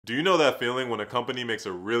Do you know that feeling when a company makes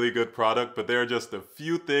a really good product, but there are just a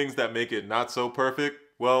few things that make it not so perfect?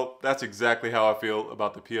 Well, that's exactly how I feel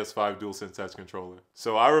about the PS5 Dualsense Edge Controller.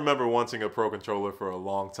 So I remember wanting a Pro Controller for a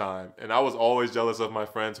long time, and I was always jealous of my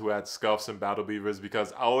friends who had Scuffs and Battle Beavers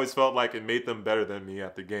because I always felt like it made them better than me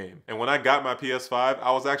at the game. And when I got my PS5,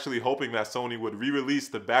 I was actually hoping that Sony would re-release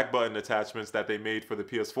the back button attachments that they made for the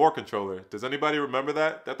PS4 controller. Does anybody remember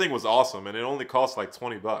that? That thing was awesome, and it only cost like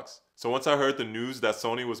 20 bucks. So once I heard the news that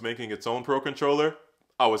Sony was making its own Pro Controller,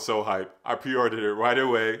 I was so hyped. I pre-ordered it right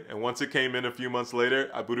away, and once it came in a few months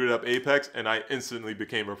later, I booted up Apex and I instantly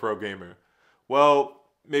became a pro gamer. Well,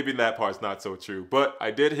 maybe that part's not so true, but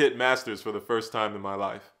I did hit Masters for the first time in my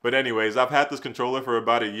life. But anyways, I've had this controller for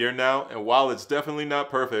about a year now, and while it's definitely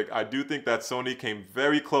not perfect, I do think that Sony came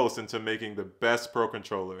very close into making the best Pro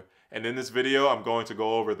Controller. And in this video, I'm going to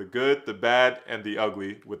go over the good, the bad, and the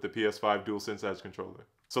ugly with the PS5 Dualsense Edge Controller.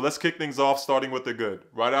 So let's kick things off starting with the good.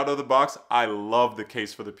 Right out of the box, I love the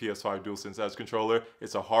case for the PS5 Dualsense Edge Controller.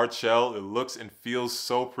 It's a hard shell, it looks and feels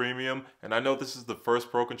so premium, and I know this is the first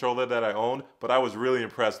Pro Controller that I owned, but I was really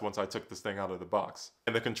impressed once I took this thing out of the box.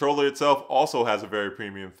 And the controller itself also has a very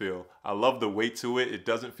premium feel. I love the weight to it, it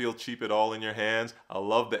doesn't feel cheap at all in your hands. I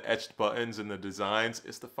love the etched buttons and the designs.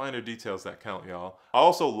 It's the finer details that count, y'all. I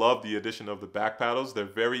also love the addition of the back paddles. They're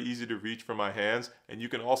very easy to reach for my hands, and you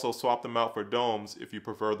can also swap them out for domes if you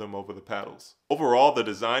prefer them over the paddles. Overall, the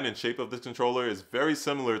design and shape of this controller is very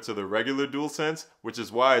similar to the regular DualSense, which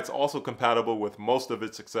is why it's also compatible with most of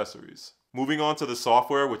its accessories. Moving on to the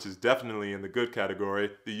software, which is definitely in the good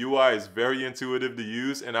category, the UI is very intuitive to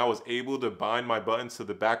use, and I was able to bind my buttons to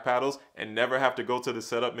the back paddles and never have to go to the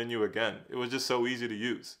setup menu again. It was just so easy to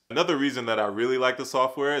use. Another reason that I really like the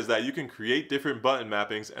software is that you can create different button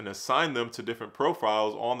mappings and assign them to different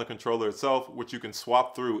profiles on the controller itself, which you can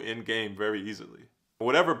swap through in-game very easily.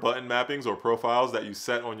 Whatever button mappings or profiles that you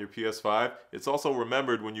set on your PS5, it's also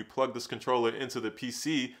remembered when you plug this controller into the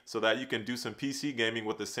PC so that you can do some PC gaming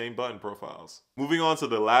with the same button profiles. Moving on to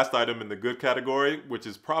the last item in the good category, which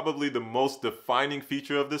is probably the most defining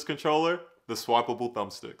feature of this controller, the swappable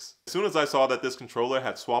thumbsticks. As soon as I saw that this controller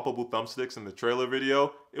had swappable thumbsticks in the trailer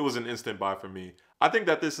video, it was an instant buy for me. I think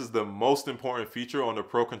that this is the most important feature on the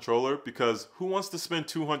Pro Controller because who wants to spend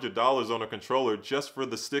 $200 on a controller just for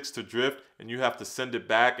the sticks to drift and you have to send it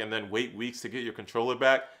back and then wait weeks to get your controller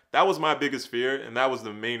back? That was my biggest fear, and that was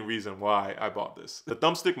the main reason why I bought this. The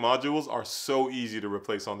thumbstick modules are so easy to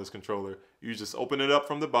replace on this controller. You just open it up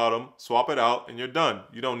from the bottom, swap it out, and you're done.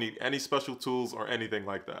 You don't need any special tools or anything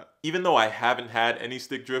like that. Even though I haven't had any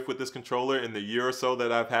stick drift with this controller in the year or so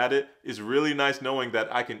that I've had it, it's really nice knowing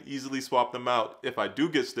that I can easily swap them out if I do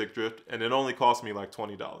get stick drift, and it only cost me like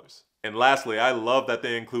 $20. And lastly, I love that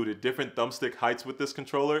they included different thumbstick heights with this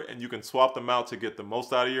controller, and you can swap them out to get the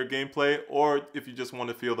most out of your gameplay, or if you just want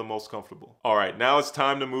to feel the most comfortable. Alright, now it's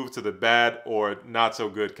time to move to the bad or not so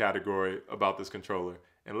good category about this controller.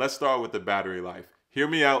 And let's start with the battery life. Hear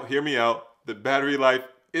me out, hear me out. The battery life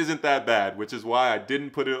isn't that bad, which is why I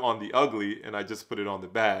didn't put it on the ugly and I just put it on the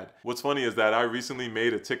bad. What's funny is that I recently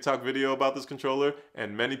made a TikTok video about this controller,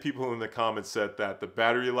 and many people in the comments said that the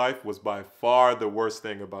battery life was by far the worst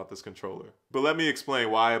thing about this controller. But let me explain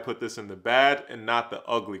why I put this in the bad and not the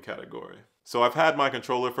ugly category. So I've had my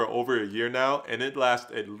controller for over a year now, and it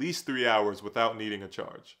lasts at least 3 hours without needing a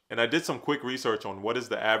charge. And I did some quick research on what is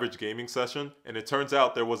the average gaming session, and it turns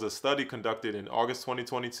out there was a study conducted in August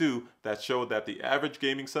 2022 that showed that the average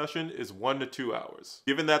gaming session is 1 to 2 hours.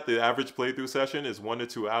 Given that the average playthrough session is 1 to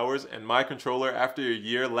 2 hours, and my controller after a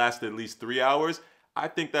year lasts at least 3 hours, I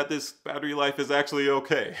think that this battery life is actually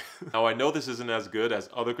okay. Now I know this isn't as good as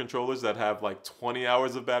other controllers that have like 20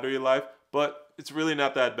 hours of battery life, but it's really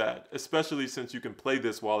not that bad, especially since you can play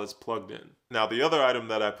this while it's plugged in. Now the other item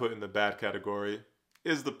that I put in the bad category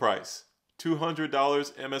is the price. $200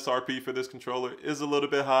 MSRP for this controller is a little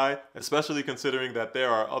bit high, especially considering that there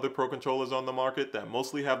are other Pro controllers on the market that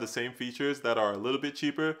mostly have the same features that are a little bit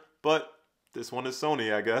cheaper, but this one is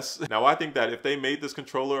Sony, I guess. Now I think that if they made this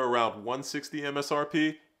controller around $160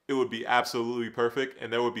 MSRP, it would be absolutely perfect,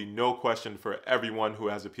 and there would be no question for everyone who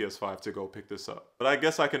has a PS5 to go pick this up. But I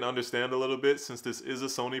guess I can understand a little bit since this is a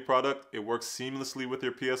Sony product. It works seamlessly with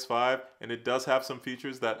your PS5, and it does have some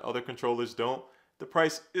features that other controllers don't. The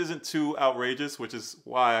price isn't too outrageous, which is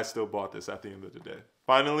why I still bought this at the end of the day.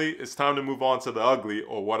 Finally, it's time to move on to the ugly,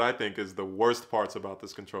 or what I think is the worst parts about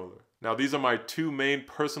this controller. Now these are my two main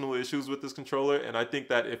personal issues with this controller, and I think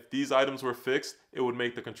that if these items were fixed, it would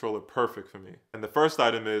make the controller perfect for me. And the first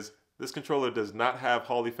item is this controller does not have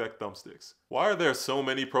Hall effect thumbsticks. Why are there so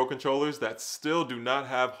many Pro controllers that still do not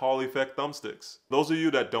have Hall effect thumbsticks? Those of you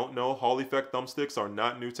that don't know, Hall effect thumbsticks are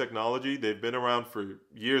not new technology. They've been around for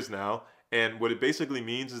years now. And what it basically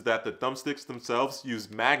means is that the thumbsticks themselves use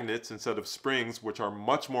magnets instead of springs, which are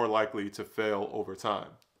much more likely to fail over time.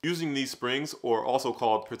 Using these springs, or also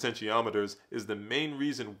called potentiometers, is the main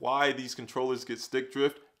reason why these controllers get stick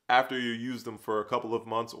drift after you use them for a couple of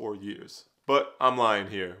months or years. But I'm lying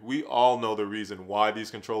here. We all know the reason why these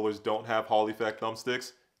controllers don't have Hall effect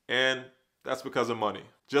thumbsticks, and that's because of money.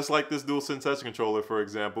 Just like this DualSense Edge controller, for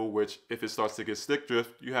example, which if it starts to get stick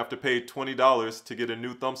drift, you have to pay $20 to get a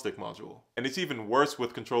new thumbstick module. And it's even worse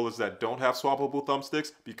with controllers that don't have swappable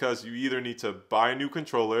thumbsticks, because you either need to buy a new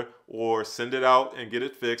controller or send it out and get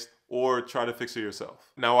it fixed, or try to fix it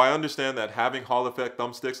yourself. Now, I understand that having Hall effect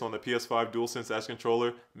thumbsticks on the PS5 DualSense Edge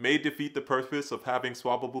controller may defeat the purpose of having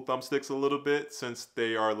swappable thumbsticks a little bit, since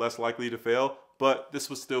they are less likely to fail, but this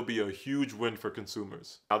would still be a huge win for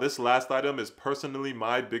consumers. Now, this last item is personally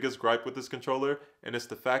my biggest gripe with this controller, and it's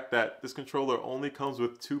the fact that this controller only comes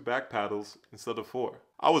with 2 back paddles instead of 4.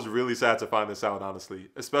 I was really sad to find this out, honestly,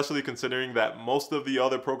 especially considering that most of the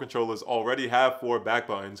other Pro controllers already have 4 back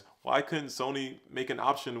buttons. Why couldn't Sony make an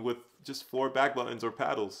option with just 4 back buttons or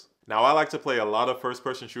paddles? Now, I like to play a lot of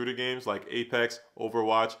first-person shooter games like Apex,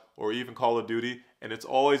 Overwatch, or even Call of Duty, and it's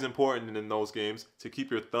always important in those games to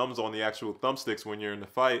keep your thumbs on the actual thumbsticks when you're in the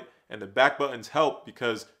fight, and the back buttons help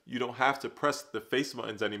because you don't have to press the face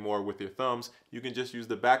buttons anymore with your thumbs. You can just use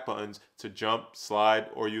the back buttons to jump, slide,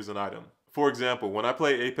 or use an item. For example, when I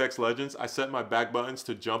play Apex Legends, I set my back buttons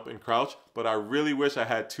to jump and crouch, but I really wish I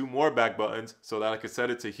had 2 more back buttons so that I could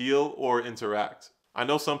set it to heal or interact. I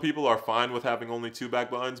know some people are fine with having only 2 back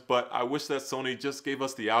buttons, but I wish that Sony just gave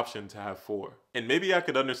us the option to have 4. And maybe I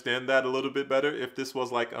could understand that a little bit better if this was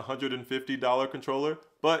like a $150 controller,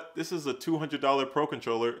 but this is a $200 Pro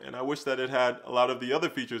controller, and I wish that it had a lot of the other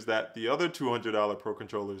features that the other $200 Pro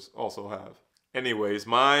controllers also have. Anyways,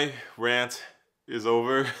 my rant is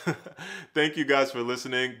over. Thank you guys for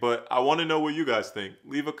listening, but I want to know what you guys think.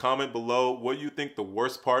 Leave a comment below what you think the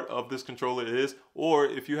worst part of this controller is, or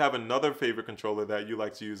if you have another favorite controller that you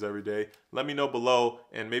like to use every day, let me know below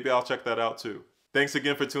and maybe I'll check that out too. Thanks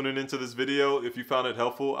again for tuning into this video. If you found it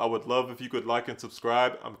helpful, I would love if you could like and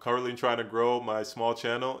subscribe. I'm currently trying to grow my small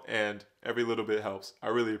channel and every little bit helps. I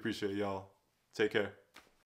really appreciate y'all. Take care.